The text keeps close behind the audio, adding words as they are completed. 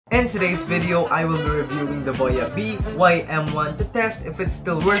In today's video, I will be reviewing the Boya BY-M1 to test if it's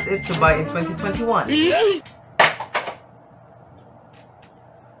still worth it to buy in 2021.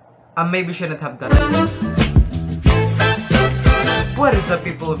 I maybe shouldn't have done that. What is up,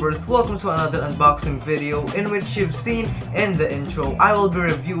 people of Earth? Welcome to another unboxing video in which you've seen in the intro, I will be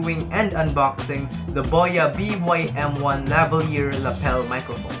reviewing and unboxing the Boya BY-M1 lavalier lapel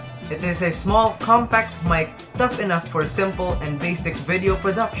microphone. It is a small, compact mic, tough enough for simple and basic video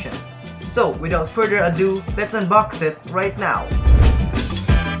production. So, without further ado, let's unbox it right now.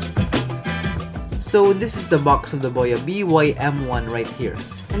 So, this is the box of the Boya BY-M1 right here.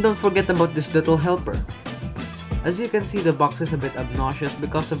 And don't forget about this little helper. As you can see, the box is a bit obnoxious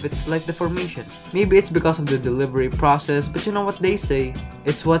because of its slight deformation. Maybe it's because of the delivery process, but you know what they say,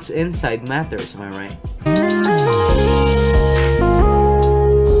 it's what's inside matters, am I right?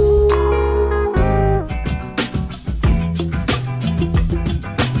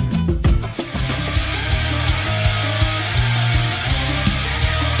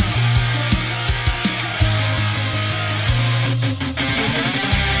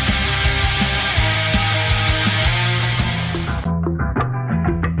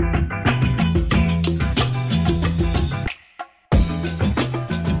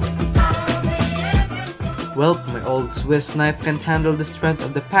 Well, my old Swiss knife can't handle the strength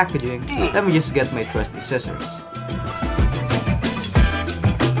of the packaging. Let me just get my trusty scissors.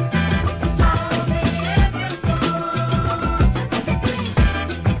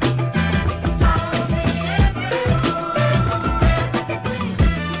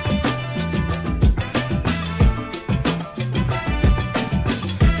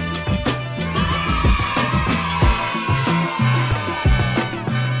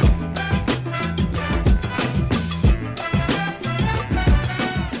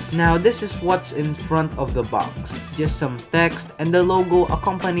 Now this is what's in front of the box, just some text and the logo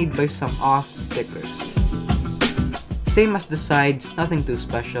accompanied by some auth stickers. Same as the sides, nothing too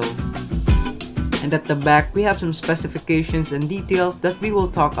special. And at the back we have some specifications and details that we will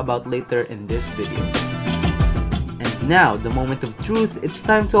talk about later in this video. And now, the moment of truth, it's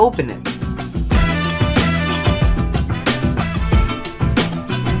time to open it.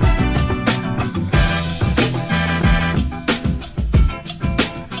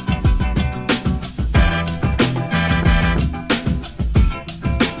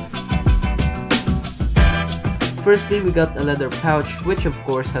 Firstly, we got a leather pouch, which of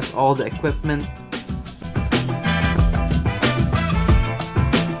course has all the equipment.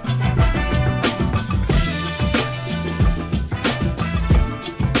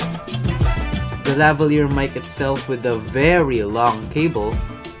 The lavalier mic itself with a very long cable.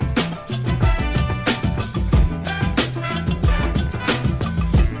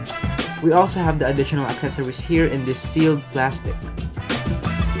 We also have the additional accessories here in this sealed plastic.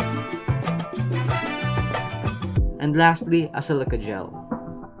 And lastly, a silica gel.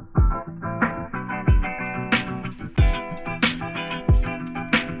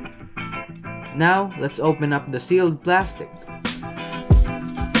 Now, let's open up the sealed plastic.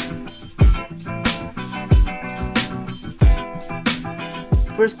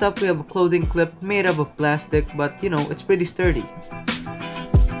 First up, we have a clothing clip made up of plastic, but you know, it's pretty sturdy.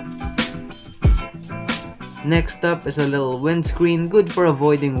 Next up is a little windscreen, good for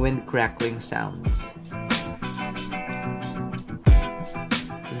avoiding wind crackling sounds.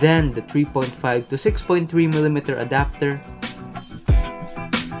 Then the 3.5 to 6.3mm adapter,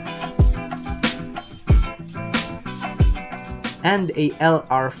 and a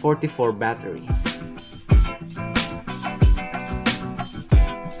LR44 battery.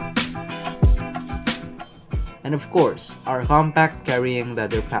 And of course, our compact carrying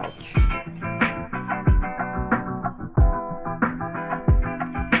leather pouch.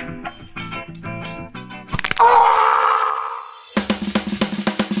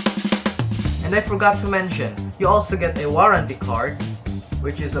 And I forgot to mention, you also get a warranty card,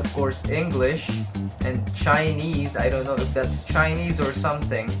 which is of course English and Chinese. I don't know if that's Chinese or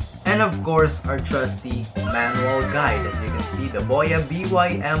something. And of course, our trusty manual guide. As you can see, the Boya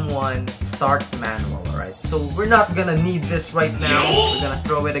BY-M1 start manual, alright? So we're not gonna need this right now. We're gonna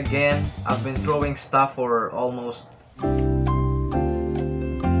throw it again. I've been throwing stuff for almost...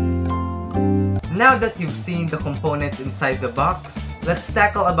 Now that you've seen the components inside the box, let's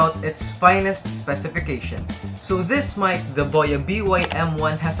tackle about its finest specifications. So this mic, the Boya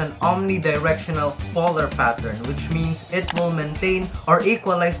BY-M1, has an omnidirectional polar pattern, which means it will maintain or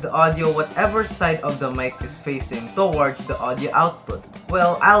equalize the audio whatever side of the mic is facing towards the audio output.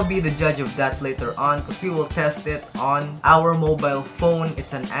 Well, I'll be the judge of that later on because we will test it on our mobile phone.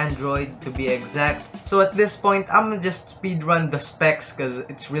 It's an Android to be exact. So at this point, I'm gonna just speedrun the specs because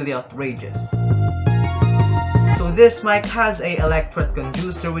it's really outrageous. So this mic has a electret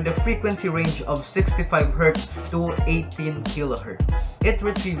conducer with a frequency range of 65Hz to 18 kHz. It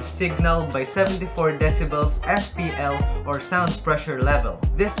retrieves signal by 74 decibels SPL or sound pressure level.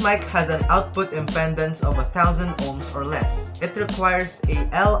 This mic has an output impedance of 1000 ohms or less. It requires a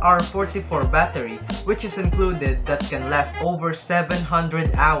LR44 battery which is included that can last over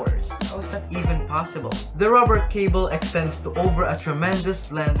 700 hours. How is that even possible? The rubber cable extends to over a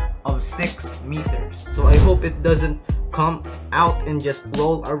tremendous length of 6 meters. So I hope it doesn't come out and just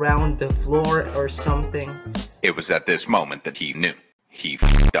roll around the floor or something. It was at this moment that he knew. He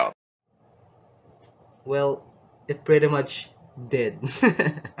f***ed up. Well, it pretty much did.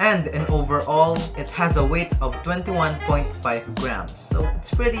 And in overall, it has a weight of 21.5 grams, so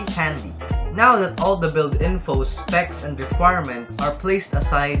it's pretty handy. Now that all the build info, specs, and requirements are placed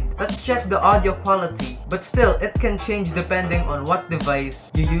aside, let's check the audio quality. But still, it can change depending on what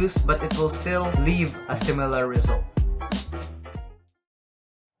device you use, but it will still leave a similar result.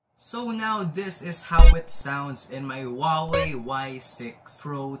 So now this is how it sounds in my Huawei Y6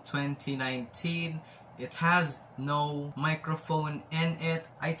 Pro 2019. It has no microphone in it.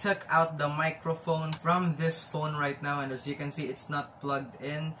 I took out the microphone from this phone right now, and as you can see, it's not plugged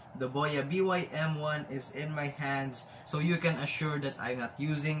in. The Boya BY-M1 is in my hands, so you can assure that I'm not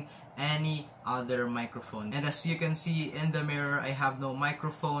using any other microphone. And as you can see in the mirror, I have no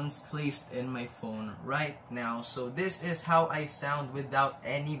microphones placed in my phone right now. So this is how I sound without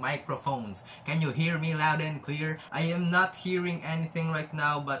any microphones. Can you hear me loud and clear? I am not hearing anything right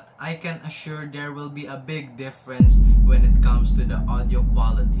now, but I can assure there will be a big difference when it comes to the audio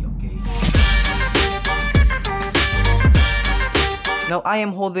quality, okay? Now I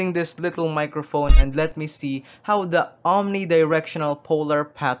am holding this little microphone, and let me see how the omnidirectional polar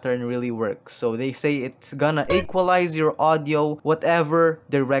pattern really works. So they say it's gonna equalize your audio whatever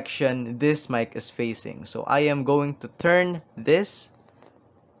direction this mic is facing. So I am going to turn this.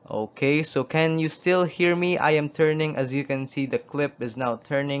 Okay, so can you still hear me? I am turning. As you can see, the clip is now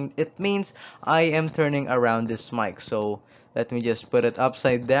turning. It means I am turning around this mic. So let me just put it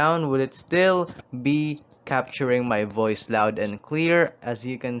upside down. Would it still be capturing my voice loud and clear? As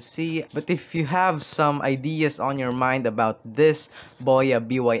you can see. But if you have some ideas on your mind about this Boya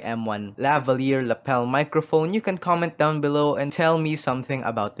BY-M1 lavalier lapel microphone, you can comment down below and tell me something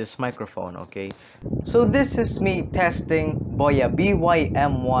about this microphone, okay? So this is me testing Boya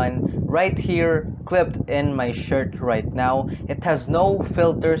BY-M1 right here, clipped in my shirt right now. It has no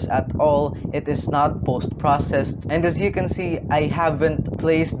filters at all. It is not post-processed, and as you can see, I haven't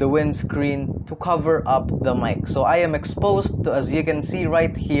placed the windscreen to cover up the mic. So I am exposed to, as you can see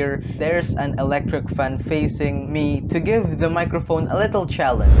right here, there's an electric fan facing me to give the microphone a little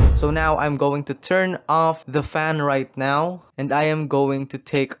challenge. So now I'm going to turn off the fan right now, and I am going to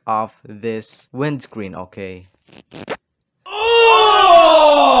take off this windscreen, okay?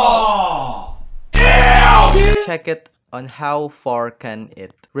 Check it on how far can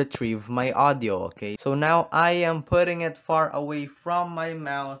it retrieve my audio, okay? So now I am putting it far away from my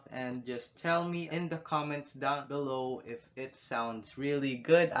mouth, and just tell me in the comments down below if it sounds really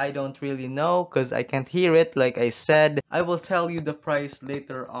good. I don't really know because I can't hear it, like I said. I will tell you the price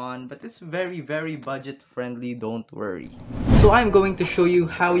later on, but it's very budget friendly, don't worry. So I'm going to show you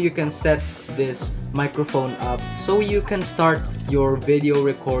how you can set this microphone up so you can start your video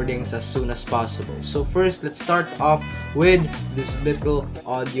recordings as soon as possible. So first, let's start off with this little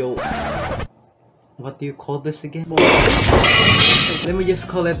audio, what do you call this again? Let me just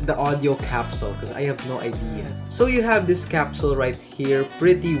call it the audio capsule because I have no idea. So you have this capsule right here,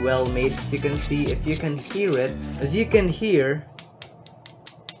 pretty well made, as you can see. If you can hear it, as you can hear,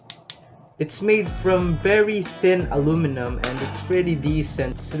 it's made from very thin aluminum, and it's pretty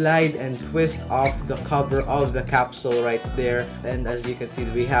decent. Slide and twist off the cover of the capsule right there, and as you can see,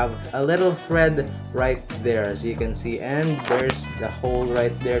 we have a little thread right there, as you can see, and there's a hole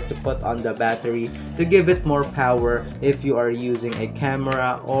right there to put on the battery to give it more power if you are using a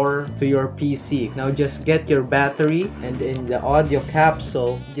camera or to your PC. Now just get your battery, and in the audio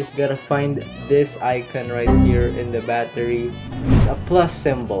capsule, just gotta find this icon right here in the battery. It's a plus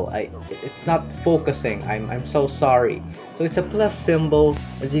symbol. It's not focusing. I'm so sorry. So it's a plus symbol.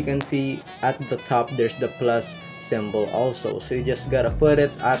 As you can see at the top, there's the plus symbol also. So you just gotta put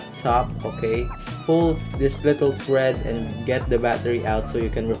it at top, okay? Pull this little thread and get the battery out so you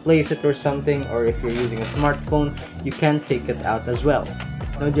can replace it or something, or if you're using a smartphone, you can take it out as well.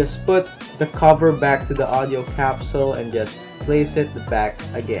 Now just put the cover back to the audio capsule and just place it back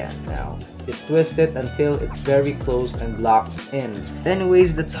again. Now just twist it until it's very close and locked in.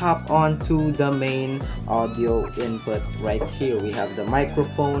 Anyways, let's hop on to the main audio input right here. We have the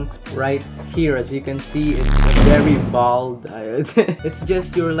microphone right here. As you can see, it's very bald. It's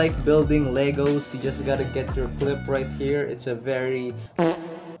just you're like building Legos. You just gotta get your clip right here. It's a very...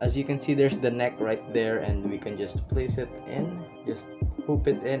 As you can see, there's the neck right there, and we can just place it in. Just hoop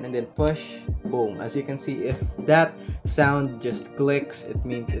it in and then push. Boom. As you can see, if that sound just clicks, it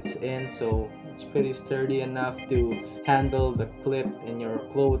means it's in. So it's pretty sturdy enough to handle the clip in your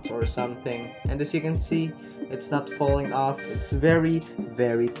clothes or something. And as you can see, it's not falling off. It's very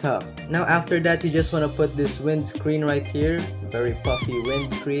tough. Now after that, you just want to put this windscreen right here. Very puffy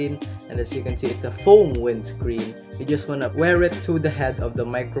windscreen. And as you can see, it's a foam windscreen. You just want to wear it to the head of the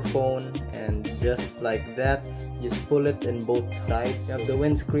microphone, and just like that, just pull it in both sides. You have the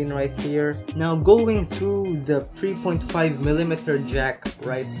windscreen right here. Now going through the 3.5mm jack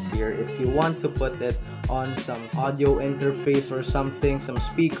right here, if you want to put it on some audio interface or something, some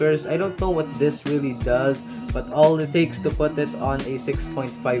speakers. I don't know what this really does, but all it takes to put it on a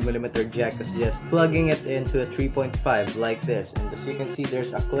 6.5mm jack is just plugging it into the 3.5 like this. And as you can see,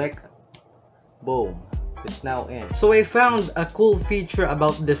 there's a click. Boom. It's now in. So I found a cool feature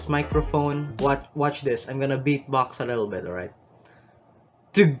about this microphone. Watch this. I'm gonna beatbox a little bit, alright?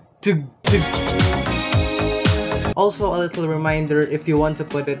 Also, a little reminder, if you want to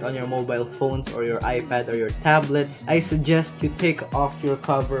put it on your mobile phones or your iPad or your tablets, I suggest you take off your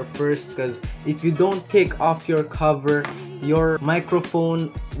cover first, because if you don't take off your cover, your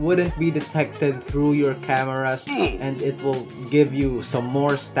microphone wouldn't be detected through your cameras and it will give you some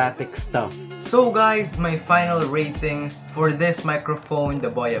more static stuff. So guys, my final ratings for this microphone, the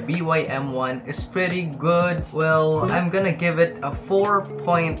Boya BY-M1, is pretty good. Well, I'm gonna give it a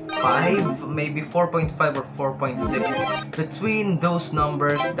 4.5, maybe 4.5 or 4.6. Between those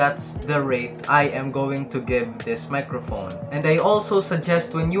numbers, that's the rate I am going to give this microphone. And I also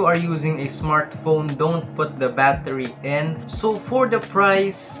suggest when you are using a smartphone, don't put the battery in. So for the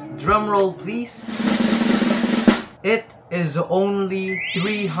price, drumroll please, it is only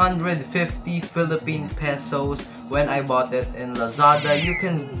 350 Philippine pesos when I bought it in Lazada. You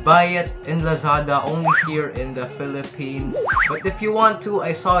can buy it in Lazada only here in the Philippines. But if you want to,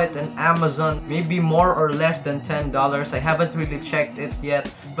 I saw it in Amazon, maybe more or less than $10. I haven't really checked it yet,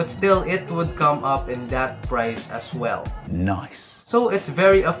 but still it would come up in that price as well. Nice. So it's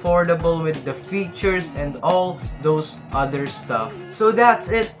very affordable with the features and all those other stuff. So that's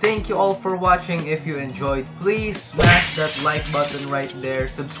it. Thank you all for watching. If you enjoyed, please smash that like button right there.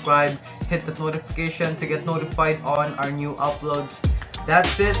 Subscribe, hit the notification to get notified on our new uploads.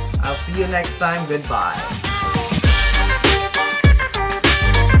 That's it. I'll see you next time. Goodbye.